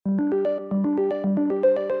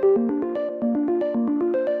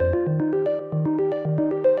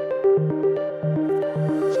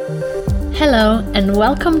Hello, and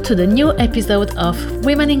welcome to the new episode of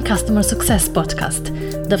Women in Customer Success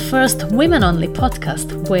podcast, the first women-only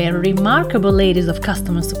podcast where remarkable ladies of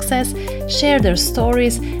customer success share their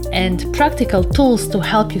stories and practical tools to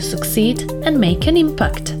help you succeed and make an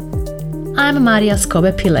impact. I'm Maria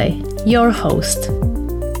Skobe-Pillay, your host.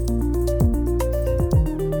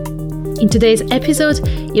 In today's episode,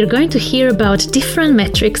 you're going to hear about different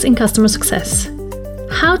metrics in customer success,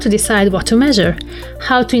 how to decide what to measure,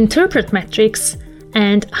 how to interpret metrics,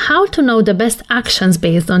 and how to know the best actions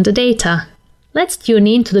based on the data. Let's tune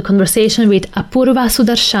in to the conversation with Apurva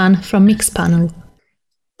Sudarshan from Mixpanel.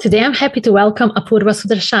 Today I'm happy to welcome Apurva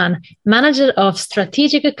Sudarshan, Manager of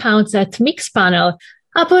Strategic Accounts at Mixpanel.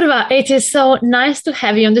 Apurva, it is so nice to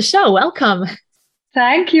have you on the show. Welcome.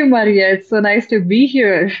 Thank you, Maria. It's so nice to be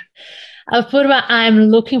here. Apurva, I'm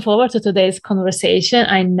looking forward to today's conversation.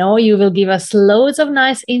 I know you will give us loads of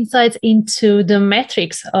nice insights into the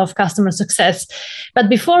metrics of customer success. But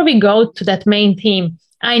before we go to that main theme,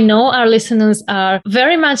 I know our listeners are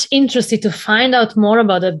very much interested to find out more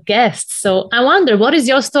about the guests. So I wonder, what is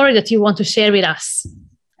your story that you want to share with us?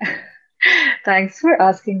 Thanks for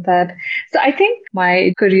asking that. So I think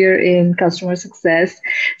my career in customer success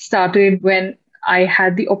started when I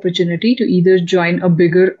had the opportunity to either join a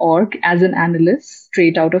bigger org as an analyst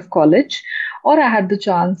straight out of college, or I had the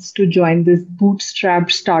chance to join this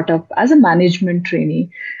bootstrapped startup as a management trainee.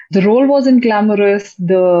 The role wasn't glamorous,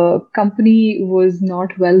 the company was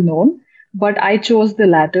not well known, but I chose the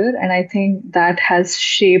latter, and I think that has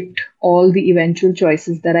shaped all the eventual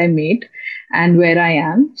choices that I made and where I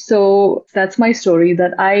am. So that's my story,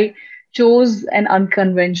 that I chose an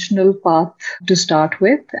unconventional path to start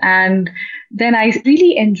with. And then I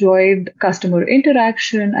really enjoyed customer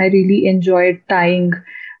interaction. I really enjoyed tying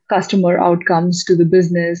customer outcomes to the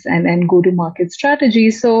business and go-to-market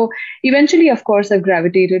strategy. So eventually, of course, I've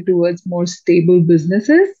gravitated towards more stable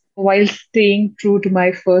businesses while staying true to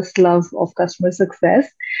my first love of customer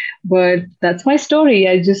success. But that's my story.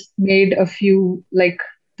 I just made a few, the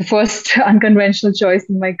first unconventional choice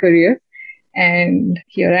in my career. And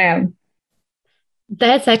here I am.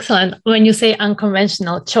 That's excellent. When you say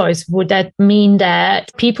unconventional choice, would that mean that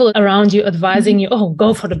people around you advising you, oh,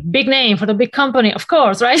 go for the big name, for the big company, of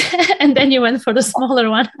course, right? And then you went for the smaller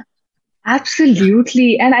one?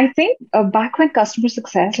 Absolutely. And I think back when customer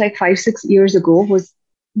success, 5-6 years ago, was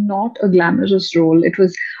not a glamorous role. It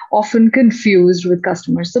was often confused with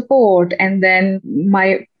customer support. And then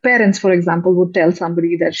my parents, for example, would tell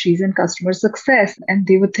somebody that she's in customer success and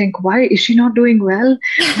they would think, why is she not doing well?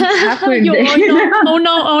 What's happened? Oh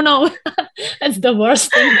no. That's the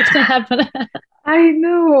worst thing that can happen. I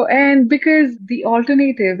know. And because the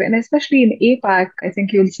alternative, and especially in APAC, I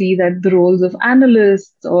think you'll see that the roles of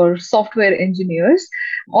analysts or software engineers,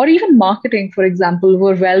 or even marketing, for example,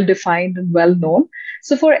 were well defined and well known.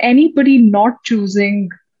 So for anybody not choosing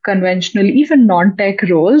conventional, even non-tech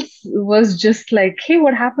roles, was just like, hey,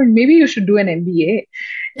 what happened? Maybe you should do an MBA.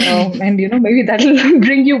 And maybe that'll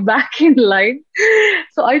bring you back in line.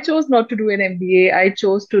 So I chose not to do an MBA. I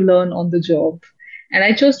chose to learn on the job. And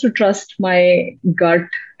I chose to trust my gut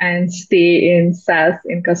and stay in SaaS,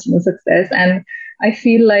 in customer success. And I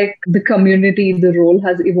feel like the community, the role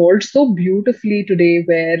has evolved so beautifully today,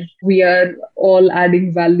 where we are all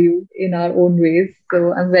adding value in our own ways.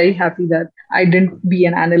 So I'm very happy that I didn't be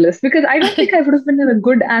an analyst, because I don't think I would have been a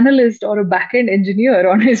good analyst or a back-end engineer,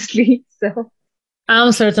 honestly. So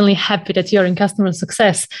I'm certainly happy that you're in customer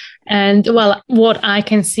success. And what I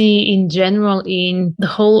can see in general in the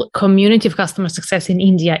whole community of customer success in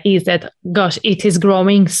India is that, gosh, it is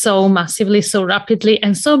growing so massively, so rapidly,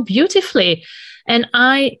 and so beautifully. And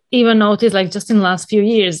I even noticed, just in the last few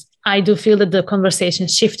years, I do feel that the conversation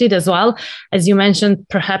shifted as well. As you mentioned,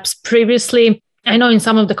 perhaps previously, I know in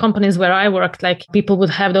some of the companies where I worked, people would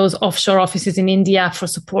have those offshore offices in India for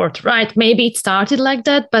support, right? Maybe it started like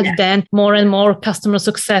that, but Then more and more customer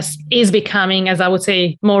success is becoming, as I would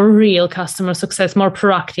say, more real customer success, more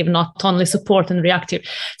proactive, not only support and reactive.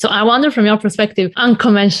 So I wonder, from your perspective,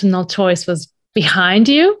 unconventional choice was behind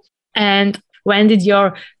you. And when did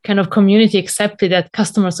your kind of community accept that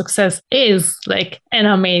customer success is an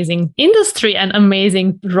amazing industry, an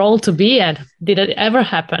amazing role to be at? Did it ever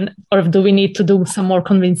happen? Or do we need to do some more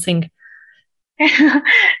convincing?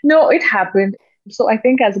 No, it happened. So I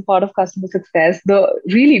think as a part of customer success, the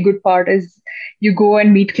really good part is you go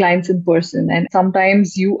and meet clients in person. And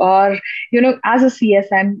sometimes you are, as a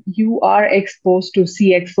CSM, you are exposed to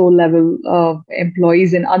CXO level of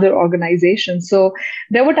employees in other organizations. So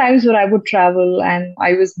there were times where I would travel and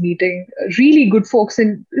I was meeting really good folks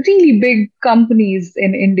in really big companies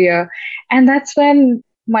in India. And that's when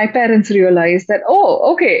my parents realized that,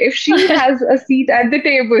 oh, okay, if she has a seat at the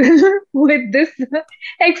table with this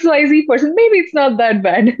XYZ person, maybe it's not that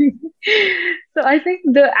bad. So I think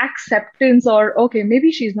the acceptance, or okay,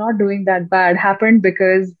 maybe she's not doing that bad, happened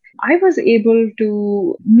because I was able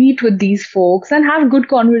to meet with these folks and have good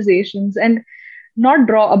conversations and not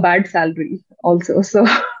draw a bad salary also. So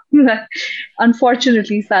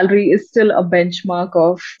unfortunately, salary is still a benchmark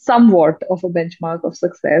of somewhat of a benchmark of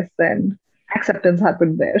success, and acceptance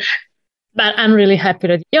happened there. But I'm really happy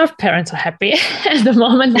that your parents are happy at the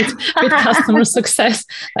moment with customer success.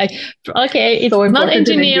 Like, okay, it's so not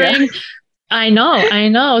engineering. I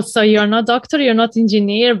know. So you're not doctor, you're not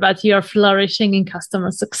engineer, but you're flourishing in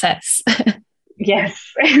customer success.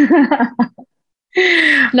 Yes.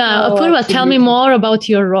 Now, Apurva, tell me more about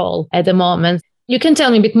your role at the moment. You can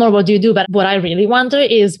tell me a bit more what you do, but what I really wonder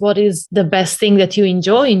is what is the best thing that you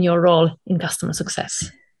enjoy in your role in customer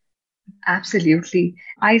success? Absolutely.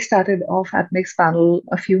 I started off at Mixpanel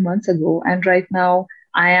a few months ago, and right now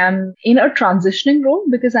I am in a transitioning role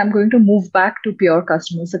because I'm going to move back to pure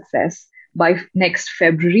customer success by next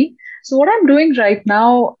February. So what I'm doing right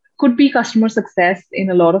now could be customer success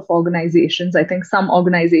in a lot of organizations. I think some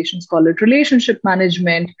organizations call it relationship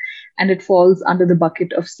management, and it falls under the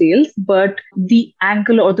bucket of sales. But the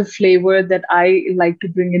angle or the flavor that I like to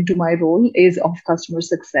bring into my role is of customer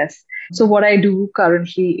success. So what I do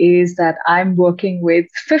currently is that I'm working with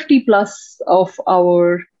 50 plus of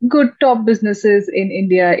our good top businesses in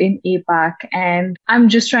India, in APAC, and I'm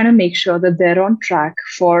just trying to make sure that they're on track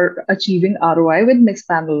for achieving ROI with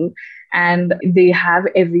Mixpanel, and they have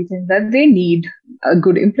everything that they need, a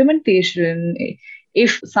good implementation.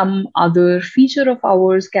 If some other feature of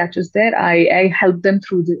ours catches their eye, I help them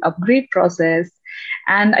through the upgrade process.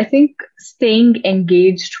 And I think staying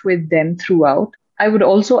engaged with them throughout. I would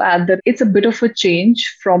also add that it's a bit of a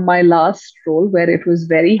change from my last role where it was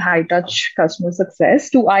very high touch customer success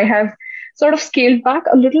to I have sort of scaled back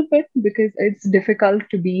a little bit because it's difficult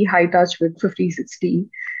to be high touch with 50, 60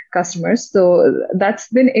 customers. So that's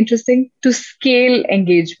been interesting to scale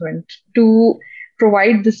engagement, to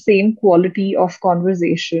provide the same quality of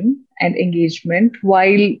conversation and engagement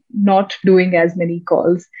while not doing as many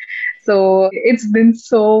calls. So it's been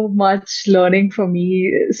so much learning for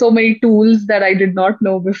me, so many tools that I did not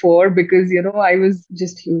know before because, I was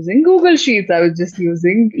just using Google Sheets. I was just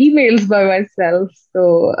using emails by myself.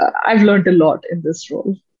 So I've learned a lot in this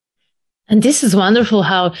role. And this is wonderful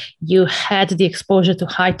how you had the exposure to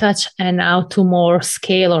high touch and now to more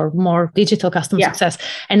scale or more digital customer success.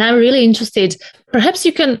 And I'm really interested, perhaps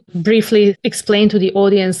you can briefly explain to the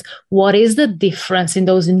audience what is the difference in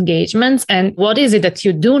those engagements and what is it that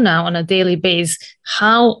you do now on a daily basis?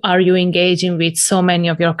 How are you engaging with so many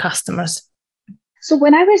of your customers? So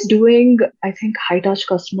when I was doing, I think, high touch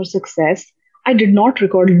customer success, I did not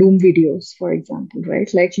record Loom videos, for example, right?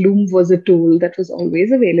 Like Loom was a tool that was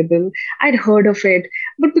always available. I'd heard of it,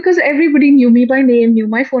 but because everybody knew me by name, knew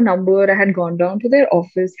my phone number, I had gone down to their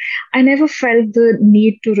office, I never felt the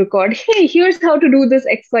need to record, hey, here's how to do this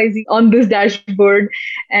XYZ on this dashboard.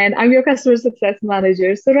 And I'm your customer success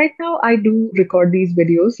manager. So right now I do record these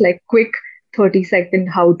videos, like quick 30-second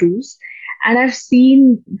how-tos. And I've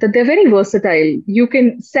seen that they're very versatile. You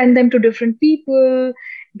can send them to different people,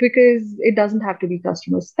 because it doesn't have to be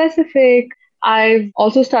customer specific. I've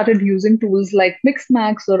also started using tools like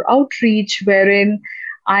Mixmax or Outreach, wherein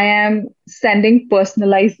I am sending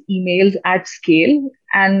personalized emails at scale.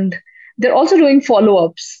 And they're also doing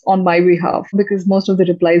follow-ups on my behalf because most of the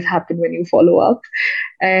replies happen when you follow up.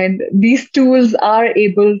 And these tools are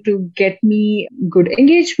able to get me good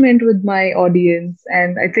engagement with my audience.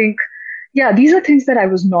 And I think, these are things that I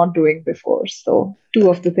was not doing before. So 2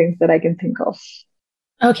 of the things that I can think of.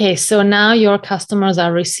 Okay, so now your customers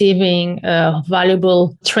are receiving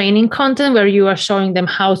valuable training content where you are showing them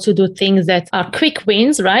how to do things that are quick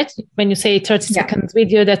wins, right? When you say 30 seconds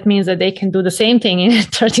video, that means that they can do the same thing in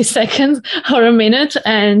 30 seconds or a minute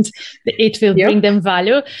and it will bring them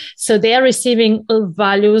value. So they are receiving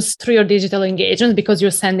values through your digital engagement because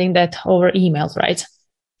you're sending that over emails, right?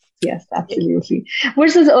 Yes, absolutely.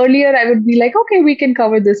 Versus earlier, I would be like, okay, we can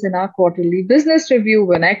cover this in our quarterly business review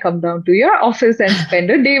when I come down to your office and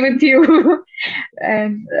spend a day with you.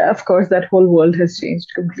 And of course, that whole world has changed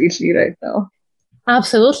completely right now.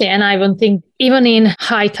 Absolutely. And I don't think even in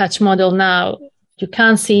high touch model now, you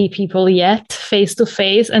can't see people yet face to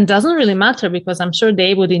face, and doesn't really matter because I'm sure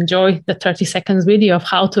they would enjoy the 30 seconds video of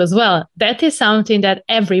how to as well. That is something that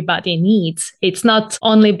everybody needs. It's not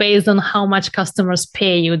only based on how much customers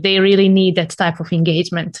pay you. They really need that type of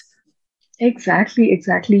engagement. Exactly.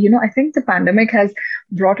 I think the pandemic has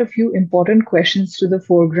brought a few important questions to the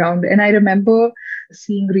foreground. And I remember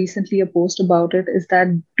seeing recently a post about it is that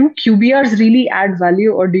do QBRs really add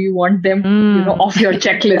value, or do you want them, off your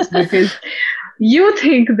checklist because you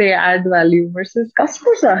think they add value versus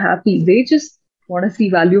customers are happy. They just want to see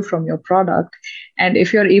value from your product. And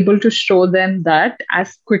if you're able to show them that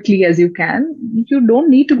as quickly as you can, you don't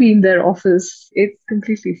need to be in their office. It's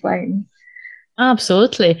completely fine.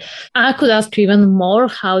 Absolutely. I could ask you even more,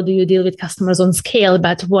 how do you deal with customers on scale?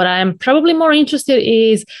 But what I'm probably more interested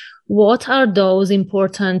is, what are those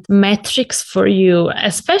important metrics for you,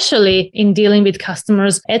 especially in dealing with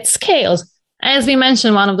customers at scales? As we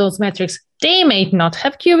mentioned, one of those metrics, they may not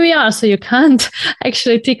have QBR, so you can't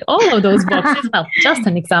actually tick all of those boxes. Well, just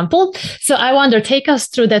an example. So I wonder, take us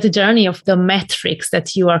through that journey of the metrics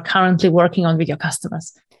that you are currently working on with your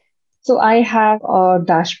customers. So I have a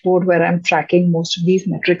dashboard where I'm tracking most of these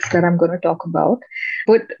metrics that I'm going to talk about.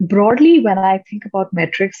 But broadly, when I think about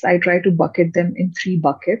metrics, I try to bucket them in 3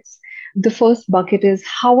 buckets. The first bucket is,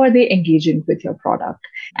 how are they engaging with your product?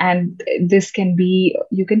 And this can be,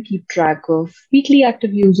 you can keep track of weekly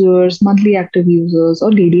active users, monthly active users,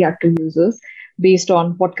 or daily active users based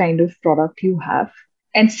on what kind of product you have,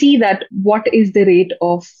 and see that what is the rate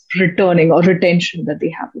of returning or retention that they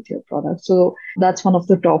have with your product. So that's one of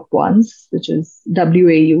the top ones, which is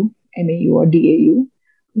WAU, MAU, or DAU.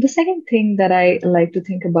 The second thing that I like to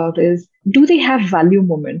think about is, do they have value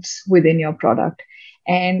moments within your product?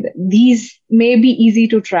 And these may be easy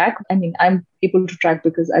to track. I mean, I'm able to track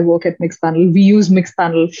because I work at Mixpanel. We use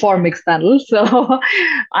Mixpanel for Mixpanel. So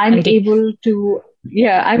I'm able to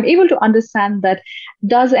understand that,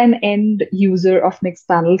 does an end user of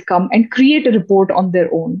Mixpanel come and create a report on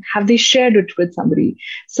their own? Have they shared it with somebody?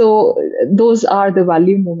 So those are the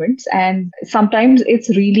value moments. And sometimes it's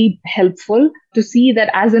really helpful to see that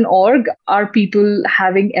as an org, are people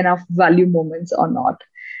having enough value moments or not?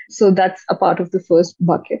 So that's a part of the first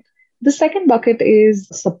bucket. The second bucket is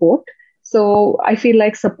support. So I feel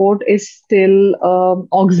like support is still an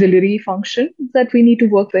auxiliary function that we need to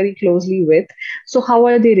work very closely with. So how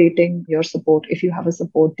are they rating your support if you have a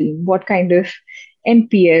support team? What kind of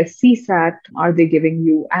NPS, CSAT are they giving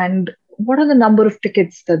you? And what are the number of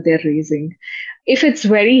tickets that they're raising? If it's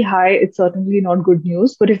very high, it's certainly not good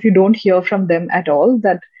news. But if you don't hear from them at all,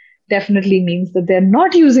 that definitely means that they're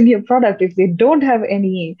not using your product if they don't have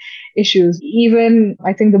any issues. Even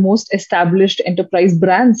I think the most established enterprise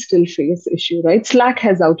brands still face issue, right? Slack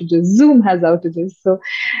has outages, Zoom has outages. So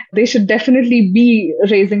they should definitely be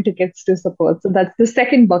raising tickets to support. So that's the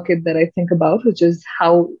second bucket that I think about, which is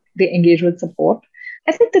how they engage with support.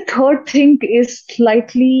 I think the third thing is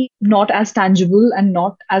slightly not as tangible and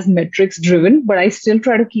not as metrics driven, but I still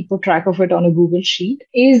try to keep a track of it on a Google Sheet,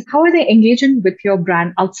 is how are they engaging with your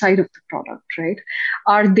brand outside of the product, right?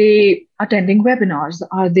 Are they attending webinars?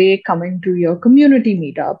 Are they coming to your community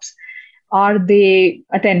meetups? Are they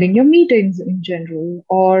attending your meetings in general?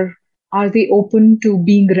 Or are they open to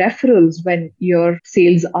being referrals when your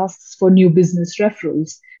sales asks for new business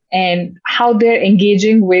referrals? And how they're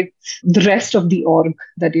engaging with the rest of the org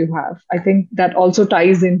that you have. I think that also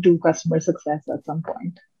ties into customer success at some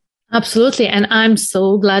point. Absolutely. And I'm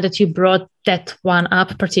so glad that you brought that one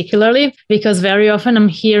up particularly, because very often I'm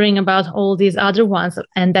hearing about all these other ones,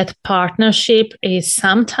 and that partnership is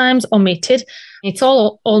sometimes omitted. It's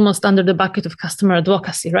all almost under the bucket of customer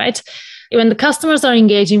advocacy, right? When the customers are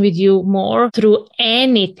engaging with you more through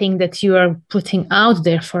anything that you are putting out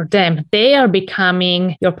there for them, they are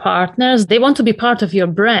becoming your partners. They want to be part of your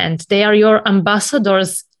brand. They are your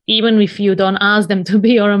ambassadors, even if you don't ask them to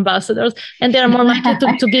be your ambassadors. And they're more likely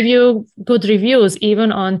to give you good reviews,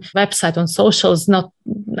 even on website, on socials,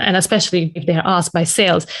 and especially if they're asked by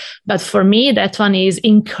sales. But for me, that one is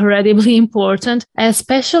incredibly important,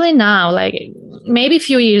 especially now. Like maybe a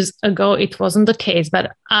few years ago, it wasn't the case,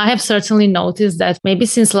 but I have certainly noticed that maybe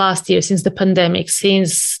since last year, since the pandemic,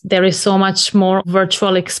 since there is so much more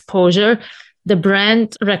virtual exposure, the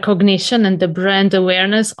brand recognition and the brand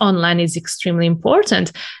awareness online is extremely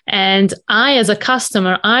important. And I, as a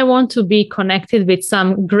customer, I want to be connected with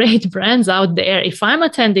some great brands out there. If I'm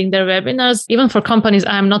attending their webinars, even for companies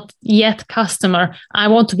I'm not yet customer, I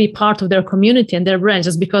want to be part of their community and their brand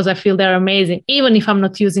just because I feel they're amazing, even if I'm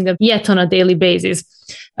not using them yet on a daily basis.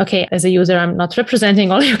 Okay, as a user, I'm not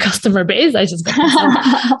representing all your customer base. I just got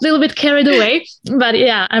a little bit carried away. But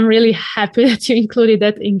yeah, I'm really happy that you included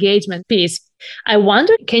that engagement piece. I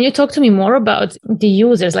wonder, can you talk to me more about the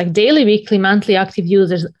users, like daily, weekly, monthly active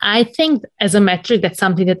users? I think as a metric, that's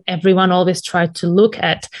something that everyone always tried to look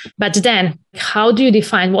at. But then How do you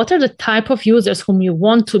define what are the type of users whom you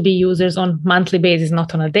want to be users on monthly basis,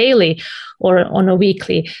 not on a daily or on a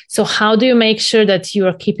weekly? So how do you make sure that you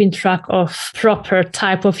are keeping track of proper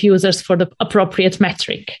type of users for the appropriate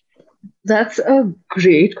metric? That's a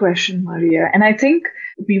great question, Maria. And I think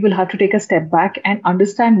we will have to take a step back and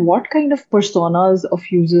understand what kind of personas of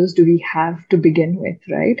users do we have to begin with,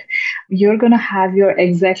 right? You're going to have your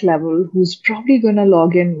exec level who's probably going to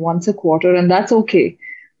log in once a quarter, and that's okay.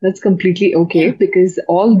 That's completely okay Yeah. because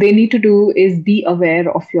all they need to do is be aware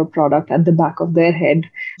of your product at the back of their head.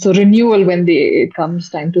 So renewal when it comes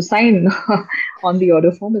time to sign on the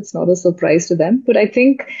order form, it's not a surprise to them. But I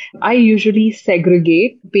think I usually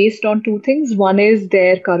segregate based on two things. One is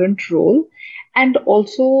their current role and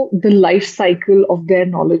also the life cycle of their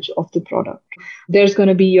knowledge of the product. There's going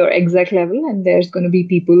to be your exec level, and there's going to be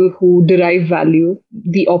people who derive value,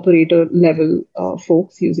 the operator level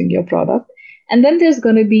folks using your product. And then there's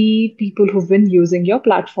going to be people who've been using your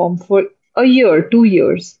platform for a year, 2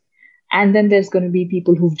 years. And then there's going to be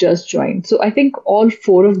people who've just joined. So I think all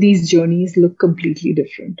four of these journeys look completely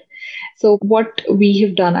different. So what we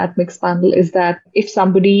have done at Mixpanel is that if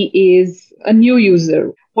somebody is a new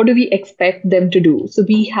user, what do we expect them to do? So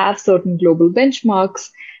we have certain global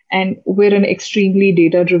benchmarks, and we're an extremely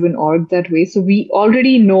data-driven org that way. So we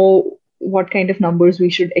already know what kind of numbers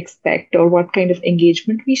we should expect or what kind of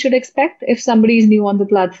engagement we should expect if somebody is new on the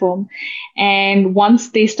platform. And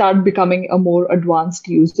once they start becoming a more advanced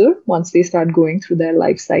user, once they start going through their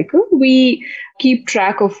life cycle, we keep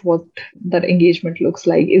track of what that engagement looks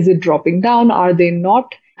like. Is it dropping down? Are they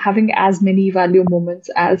not having as many value moments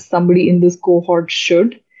as somebody in this cohort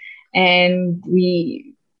should? And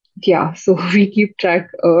so we keep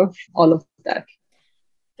track of all of that.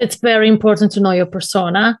 It's very important to know your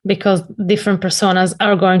persona because different personas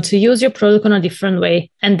are going to use your product in a different way.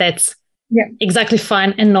 And that's exactly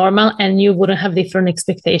fine and normal. And you wouldn't have different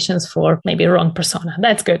expectations for maybe a wrong persona.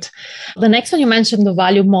 That's good. The next one, you mentioned the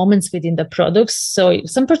value moments within the products. So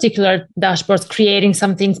some particular dashboards, creating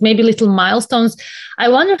some things, maybe little milestones. I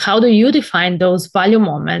wonder, how do you define those value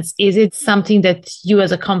moments? Is it something that you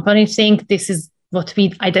as a company think this is what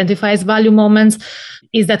we identify as value moments?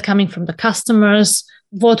 Is that coming from the customers?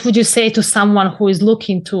 What would you say to someone who is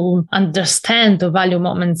looking to understand the value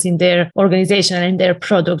moments in their organization and in their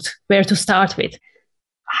product? Where to start with?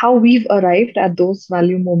 How we've arrived at those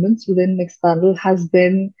value moments within Mixpanel has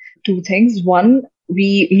been two things. One,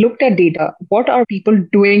 we looked at data. What are people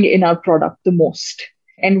doing in our product the most?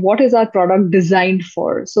 And what is our product designed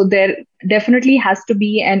for? So there definitely has to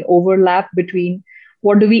be an overlap between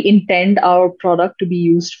what do we intend our product to be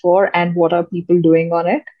used for and what are people doing on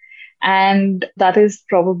it. And that is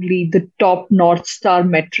probably the top North Star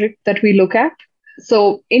metric that we look at.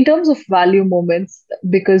 So in terms of value moments,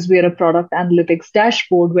 because we're a product analytics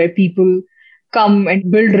dashboard where people come and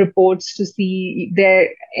build reports to see their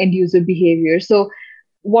end user behavior. So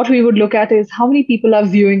what we would look at is how many people are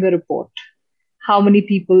viewing a report, how many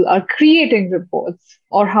people are creating reports,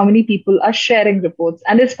 or how many people are sharing reports.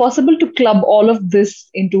 And it's possible to club all of this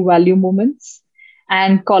into value moments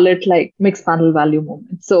and call it like Mixpanel value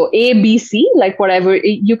moments. So A, B, C, like whatever,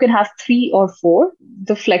 you can have 3 or 4.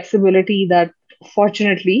 The flexibility that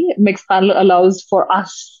fortunately Mixpanel allows for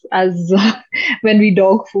us as when we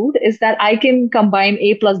dog food is that I can combine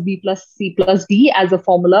A plus B plus C plus D as a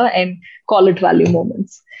formula and call it value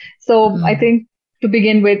moments. So I think to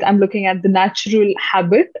begin with, I'm looking at the natural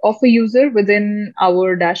habit of a user within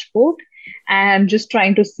our dashboard and just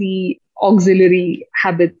trying to see auxiliary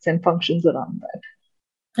habits and functions around that.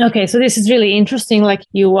 Okay, so this is really interesting. Like,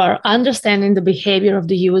 you are understanding the behavior of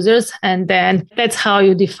the users, and then that's how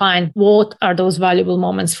you define what are those valuable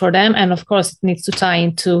moments for them. And of course, it needs to tie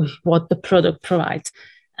into what the product provides.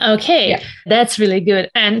 Okay, That's really good.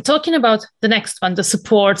 And talking about the next one, the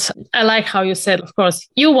support, I like how you said, of course,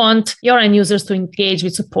 you want your end users to engage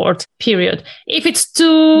with support, period. If it's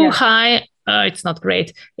too high, it's not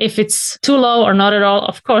great. If it's too low or not at all,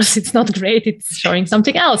 of course, it's not great. It's showing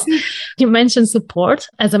something else. You mentioned support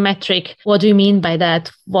as a metric. What do you mean by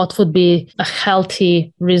that? What would be a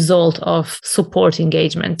healthy result of support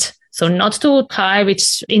engagement? So not too high,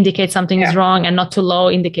 which indicates something is wrong, and not too low,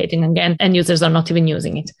 indicating again, end users are not even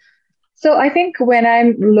using it. So I think when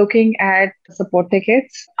I'm looking at support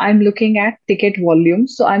tickets, I'm looking at ticket volume.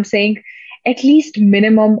 So I'm saying at least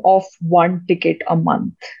minimum of 1 ticket a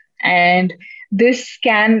month. And this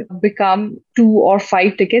can become 2 or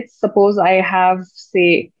 5 tickets. Suppose I have,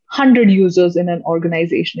 say, 100 users in an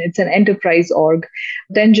organization, it's an enterprise org,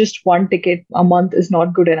 then just one ticket a month is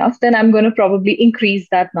not good enough. Then I'm going to probably increase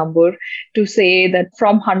that number to say that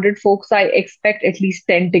from 100 folks, I expect at least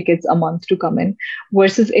 10 tickets a month to come in.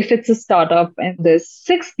 Versus if it's a startup and there's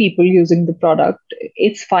 6 people using the product,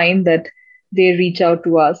 it's fine that they reach out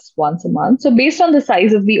to us once a month. So based on the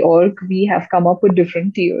size of the org, we have come up with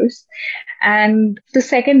different tiers. And the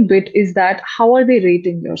second bit is that how are they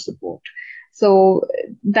rating your support? So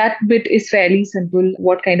that bit is fairly simple.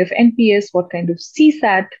 What kind of NPS, what kind of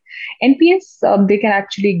CSAT? NPS, they can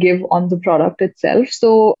actually give on the product itself.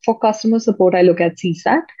 So for customer support, I look at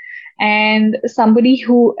CSAT. And somebody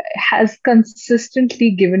who has consistently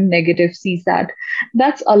given negative CSAT,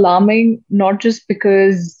 that's alarming, not just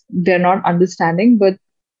because they're not understanding, but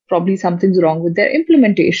probably something's wrong with their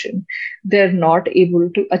implementation. They're not able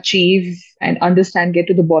to achieve and understand, get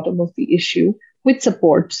to the bottom of the issue with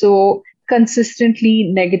support. So consistently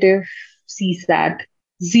negative CSAT,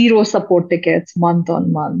 zero support tickets month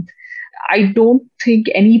on month. I don't think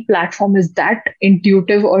any platform is that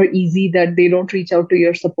intuitive or easy that they don't reach out to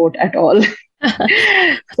your support at all.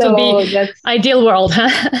 So be that's ideal world.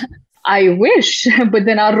 I wish, but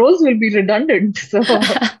then our roles will be redundant. So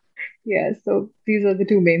yeah, so these are the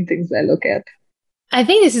two main things I look at. I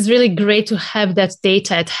think this is really great to have that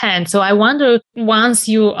data at hand. So I wonder, once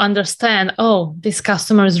you understand, oh, these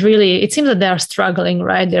customers really, it seems that they are struggling,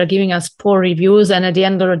 right? They're giving us poor reviews. And at the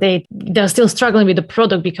end of the day, they're still struggling with the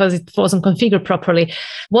product because it wasn't configured properly.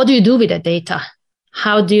 What do you do with that data?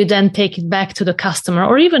 How do you then take it back to the customer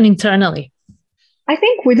or even internally? I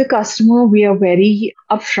think with the customer, we are very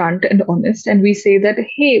upfront and honest. And we say that,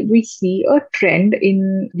 hey, we see a trend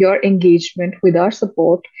in your engagement with our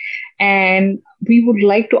support. And we would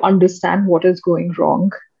like to understand what is going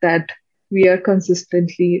wrong, that we are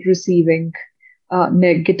consistently receiving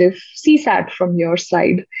negative CSAT from your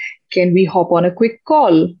side. Can we hop on a quick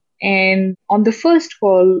call? And on the first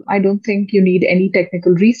call, I don't think you need any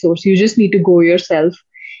technical resource. You just need to go yourself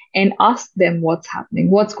and ask them what's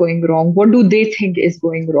happening, what's going wrong, what do they think is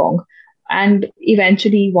going wrong. And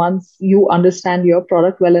eventually, once you understand your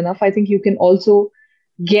product well enough, I think you can also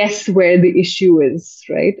guess where the issue is,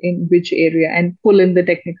 right? In which area, and pull in the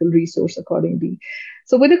technical resource accordingly.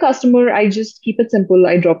 So with a customer, I just keep it simple.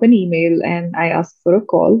 I drop an email and I ask for a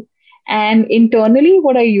call. And internally,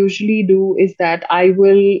 what I usually do is that I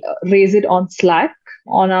will raise it on Slack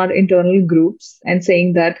on our internal groups and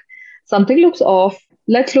saying that something looks off.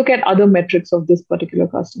 Let's look at other metrics of this particular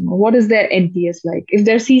customer. What is their NPS like? If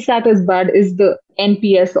their CSAT is bad, is the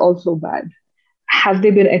NPS also bad? Have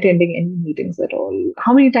they been attending any meetings at all?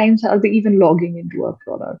 How many times are they even logging into our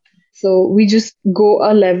product? So we just go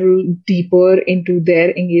a level deeper into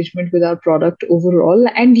their engagement with our product overall.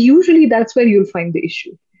 And usually that's where you'll find the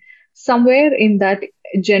issue. Somewhere in that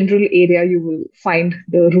general area, you will find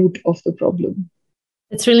the root of the problem.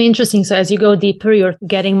 It's really interesting. So as you go deeper, you're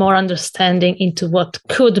getting more understanding into what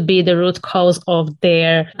could be the root cause of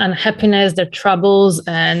their unhappiness, their troubles,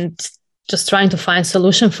 and just trying to find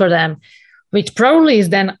solution for them, which probably is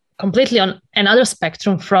then completely on another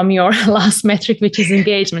spectrum from your last metric, which is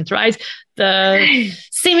engagement, right? The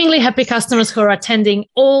seemingly happy customers who are attending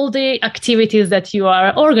all the activities that you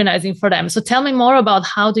are organizing for them. So tell me more about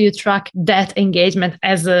how do you track that engagement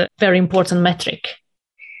as a very important metric?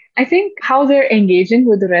 I think how they're engaging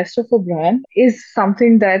with the rest of the brand is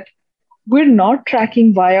something that we're not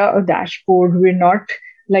tracking via a dashboard. We're not,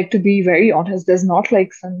 like, to be very honest, there's not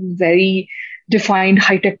like some very defined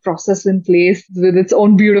high-tech process in place with its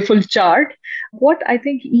own beautiful chart. What I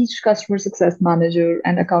think each customer success manager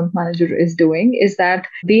and account manager is doing is that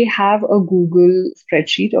they have a Google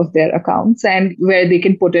spreadsheet of their accounts and where they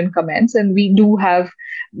can put in comments. And we do have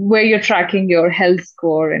where you're tracking your health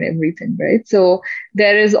score and everything, right? So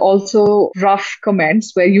there is also rough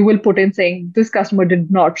comments where you will put in saying, this customer did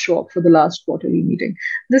not show up for the last quarterly meeting.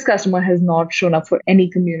 This customer has not shown up for any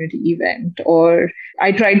community event, or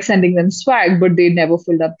I tried sending them swag, but they never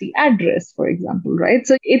filled up the address, for example, right?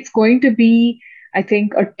 So it's going to be, I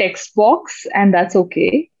think, a text box, and that's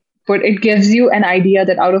okay. But it gives you an idea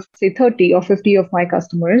that out of, say, 30 or 50 of my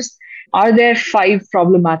customers, are there 5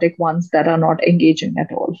 problematic ones that are not engaging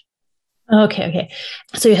at all? Okay.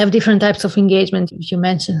 So you have different types of engagement. You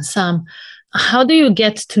mentioned some. How do you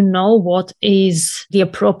get to know what is the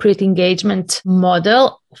appropriate engagement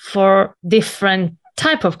model for different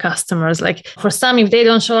type of customers? Like for some, if they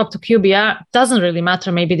don't show up to QBR, doesn't really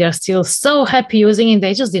matter. Maybe they're still so happy using it.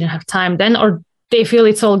 They just didn't have time then, or they feel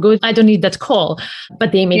it's all good. I don't need that call,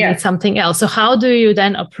 but they may need something else. So how do you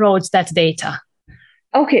then approach that data?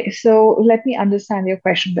 Okay, so let me understand your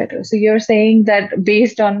question better. So you're saying that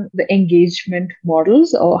based on the engagement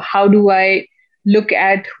models, or how do I look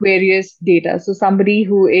at various data? So somebody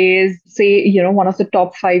who is, say, one of the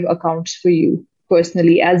top 5 accounts for you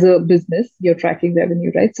personally as a business, you're tracking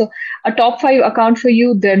revenue, right? So a top 5 account for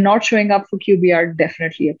you, they're not showing up for QBR,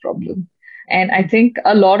 definitely a problem. And I think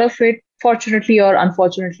a lot of it, fortunately or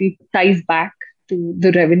unfortunately, ties back to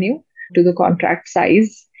the revenue, to the contract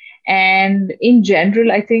size. And in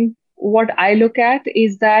general, I think what I look at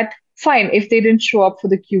is that fine, if they didn't show up for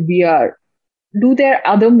the QBR, do their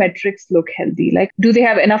other metrics look healthy? Like, do they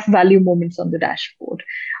have enough value moments on the dashboard?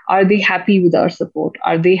 Are they happy with our support?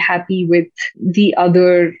 Are they happy with the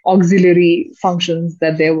other auxiliary functions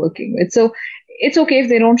that they're working with? So it's okay if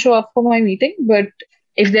they don't show up for my meeting, but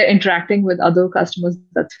if they're interacting with other customers,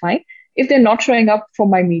 that's fine. If they're not showing up for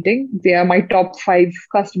my meeting, they are my top 5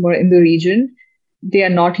 customer in the region, they are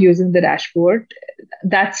not using the dashboard,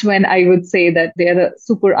 that's when I would say that they're a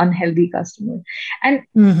super unhealthy customer. And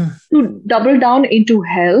Mhm. to double down into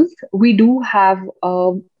health, we do have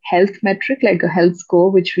a health metric, like a health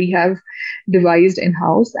score, which we have devised in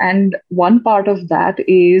house. And one part of that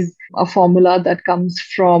is a formula that comes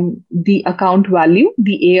from the account value,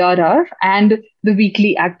 the ARR, and the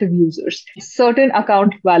weekly active users. Certain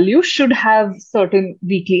account value should have certain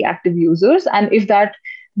weekly active users. And if that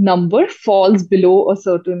number falls below a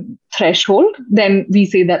certain threshold, then we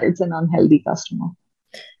say that it's an unhealthy customer.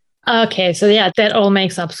 Okay, so yeah, that all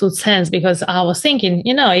makes absolute sense because I was thinking,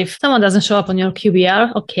 if someone doesn't show up on your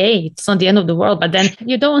QBR, okay, it's not the end of the world, but then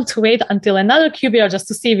you don't want to wait until another QBR just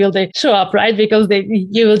to see will they show up, right? Because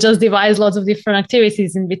you will just devise lots of different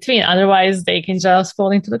activities in between. Otherwise, they can just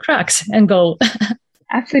fall into the cracks and go.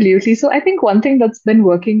 Absolutely. So I think one thing that's been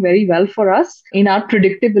working very well for us in our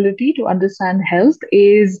predictability to understand health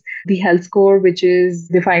is the health score, which is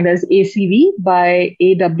defined as ACV by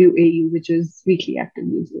AWAU, which is weekly active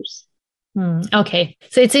users. Okay.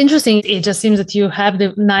 So it's interesting. It just seems that you have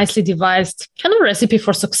the nicely devised kind of recipe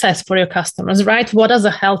for success for your customers, right? What does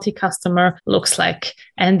a healthy customer looks like?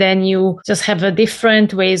 And then you just have a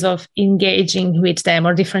different ways of engaging with them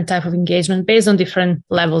or different type of engagement based on different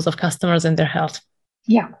levels of customers and their health.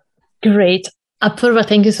 Yeah. Great. Apurva,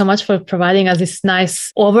 thank you so much for providing us this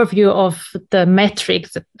nice overview of the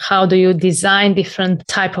metrics. How do you design different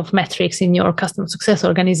type of metrics in your customer success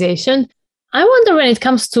organization? I wonder when it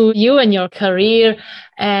comes to you and your career,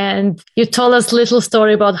 and you told us a little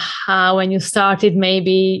story about how when you started,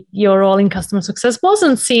 maybe your role in customer success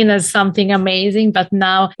wasn't seen as something amazing, but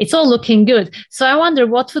now it's all looking good. So I wonder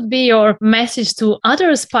what would be your message to other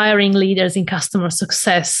aspiring leaders in customer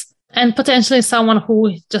success and potentially someone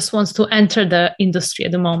who just wants to enter the industry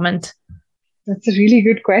at the moment? That's a really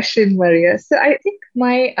good question, Maria. So I think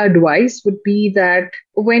my advice would be that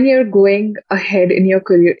when you're going ahead in your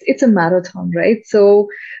career, it's a marathon, right? So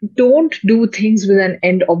don't do things with an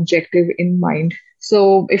end objective in mind.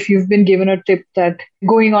 So if you've been given a tip that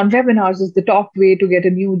going on webinars is the top way to get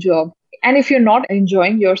a new job, and if you're not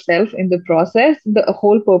enjoying yourself in the process, the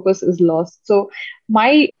whole purpose is lost. So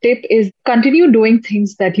my tip is continue doing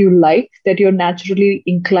things that you like, that you're naturally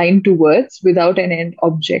inclined towards without an end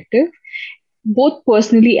objective, both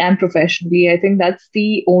personally and professionally. I think that's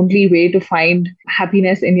the only way to find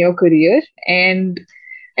happiness in your career. And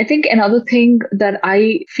I think another thing that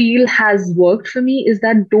I feel has worked for me is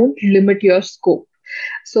that don't limit your scope.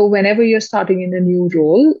 So whenever you're starting in a new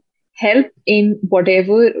role, help in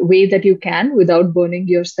whatever way that you can without burning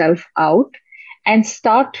yourself out, and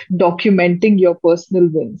start documenting your personal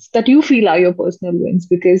wins that you feel are your personal wins.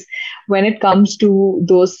 Because when it comes to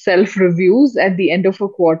those self reviews at the end of a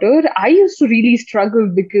quarter, I used to really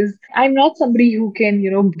struggle because I'm not somebody who can,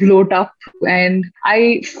 bloat up. And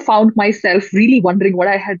I found myself really wondering what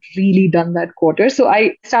I had really done that quarter. So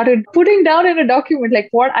I started putting down in a document like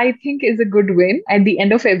what I think is a good win at the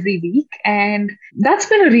end of every week. And that's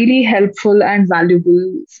been a really helpful and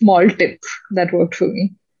valuable small tip that worked for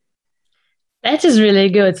me. That is really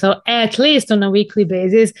good. So at least on a weekly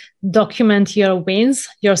basis, document your wins,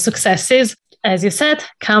 your successes. As you said,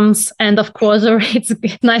 comes end of quarter. It's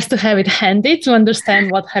nice to have it handy to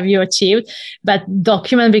understand what have you achieved, but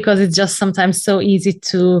document because it's just sometimes so easy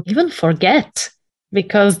to even forget.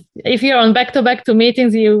 Because if you're on back-to-back to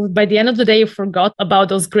meetings, you by the end of the day, you forgot about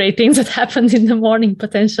those great things that happened in the morning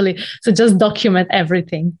potentially. So just document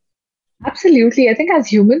everything. Absolutely. I think as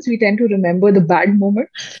humans, we tend to remember the bad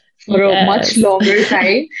moments. for a much longer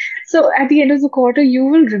time. So at the end of the quarter, you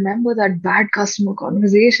will remember that bad customer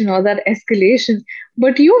conversation or that escalation,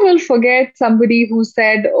 but you will forget somebody who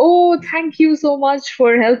said, "Oh, thank you so much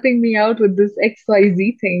for helping me out with this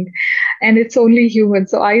XYZ thing." And it's only human.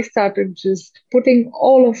 So I started just putting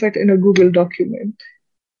all of it in a Google document.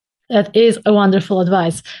 That is a wonderful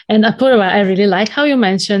advice. And Apurva, I really like how you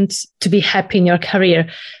mentioned to be happy in your career.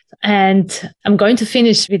 And I'm going to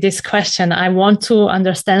finish with this question. I want to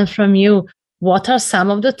understand from you, what are some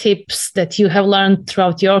of the tips that you have learned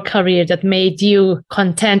throughout your career that made you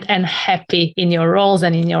content and happy in your roles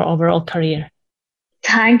and in your overall career?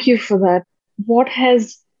 Thank you for that. What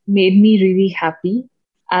has made me really happy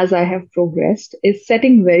as I have progressed is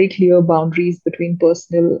setting very clear boundaries between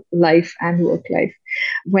personal life and work life.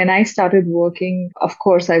 When I started working, of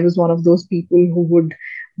course, I was one of those people who would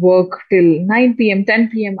work till 9 p.m.,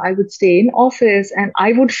 10 p.m. I would stay in office and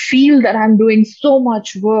I would feel that I'm doing so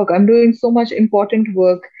much work. I'm doing so much important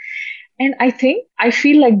work. And I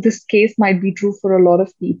feel like this case might be true for a lot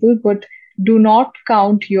of people, but do not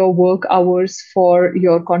count your work hours for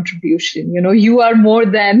your contribution. You are more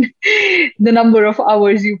than the number of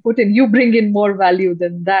hours you put in. You bring in more value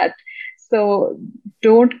than that. So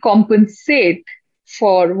don't compensate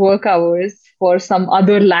for work hours for some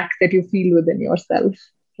other lack that you feel within yourself.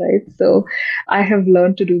 Right. So I have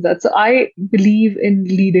learned to do that. So I believe in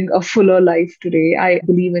leading a fuller life today. I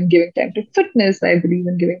believe in giving time to fitness. I believe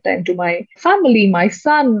in giving time to my family, my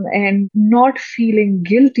son, and not feeling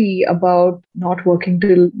guilty about not working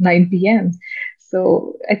till 9 p.m.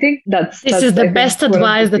 So I think this is the best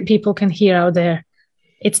advice that people can hear out there.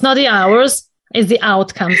 It's not the hours, it's the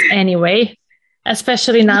outcomes anyway,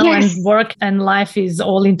 especially now when work and life is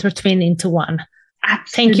all intertwined into one.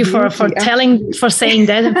 Absolutely. Thank you for saying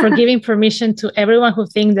that and for giving permission to everyone who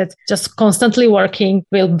thinks that just constantly working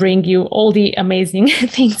will bring you all the amazing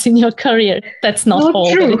things in your career. That's not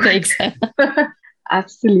all that it takes.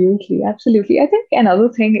 Absolutely. I think another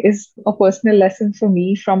thing is a personal lesson for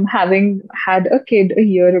me from having had a kid a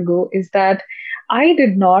year ago is that I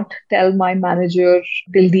did not tell my manager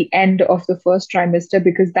till the end of the first trimester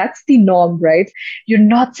because that's the norm, right? You're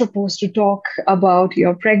not supposed to talk about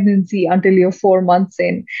your pregnancy until you're 4 months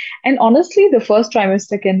in. And honestly, the first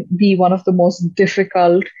trimester can be one of the most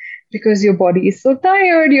difficult because your body is so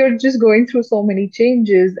tired, you're just going through so many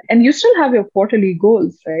changes and you still have your quarterly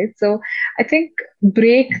goals, right? So I think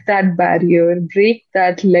break that barrier, break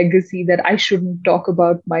that legacy that I shouldn't talk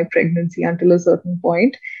about my pregnancy until a certain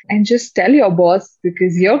point and just tell your boss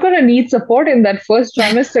because you're going to need support in that first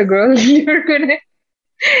trimester, girl. You're going to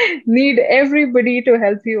need everybody to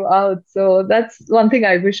help you out. So that's one thing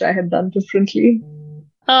I wish I had done differently.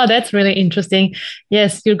 Oh, that's really interesting.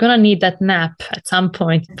 Yes, you're going to need that nap at some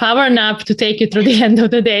point. Power nap to take you through the end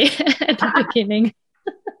of the day at the beginning.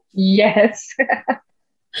 Yes.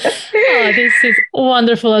 Oh, this is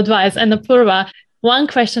wonderful advice. And Apurva, one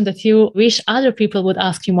question that you wish other people would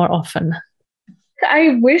ask you more often.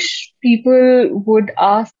 I wish people would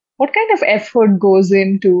ask what kind of effort goes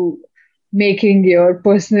into making your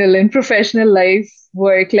personal and professional life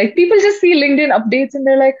work. Like people just see LinkedIn updates and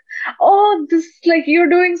they're like, oh, this, like you're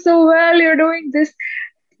doing so well, you're doing this.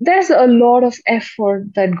 There's a lot of effort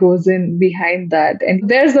that goes in behind that. And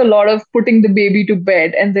there's a lot of putting the baby to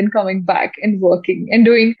bed and then coming back and working and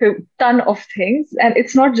doing a ton of things. And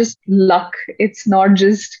it's not just luck. It's not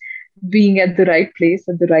just being at the right place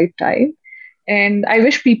at the right time. And I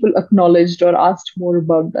wish people acknowledged or asked more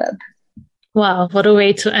about that. Wow, what a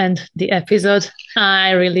way to end the episode.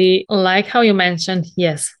 I really like how you mentioned,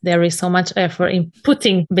 yes, there is so much effort in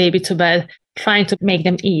putting baby to bed, trying to make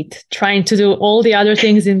them eat, trying to do all the other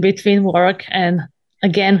things in between work. And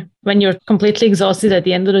again, when you're completely exhausted at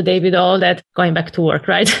the end of the day with all that, going back to work,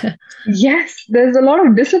 right? Yes, there's a lot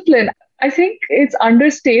of discipline. I think it's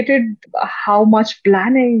understated how much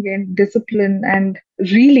planning and discipline and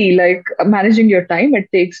really like managing your time it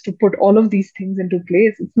takes to put all of these things into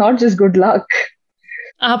place. It's not just good luck.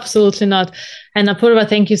 Absolutely not. And Apurva,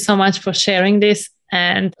 thank you so much for sharing this.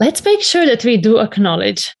 And let's make sure that we do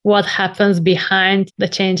acknowledge what happens behind the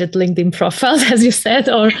change at LinkedIn profiles, as you said,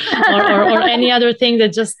 or any other thing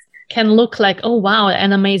that just can look like, oh, wow,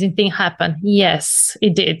 an amazing thing happened. Yes,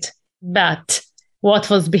 it did. But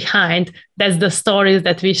what was behind, that's the stories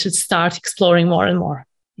that we should start exploring more and more.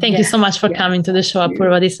 Thank you so much for coming to the show,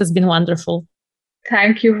 Apurva. This has been wonderful.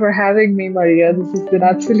 Thank you for having me, Maria. This has been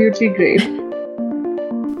absolutely great.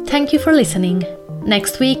 Thank you for listening.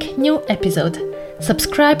 Next week, new episode.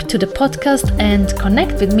 Subscribe to the podcast and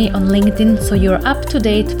connect with me on LinkedIn so you're up to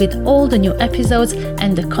date with all the new episodes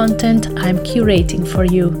and the content I'm curating for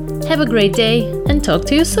you. Have a great day and talk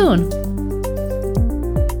to you soon.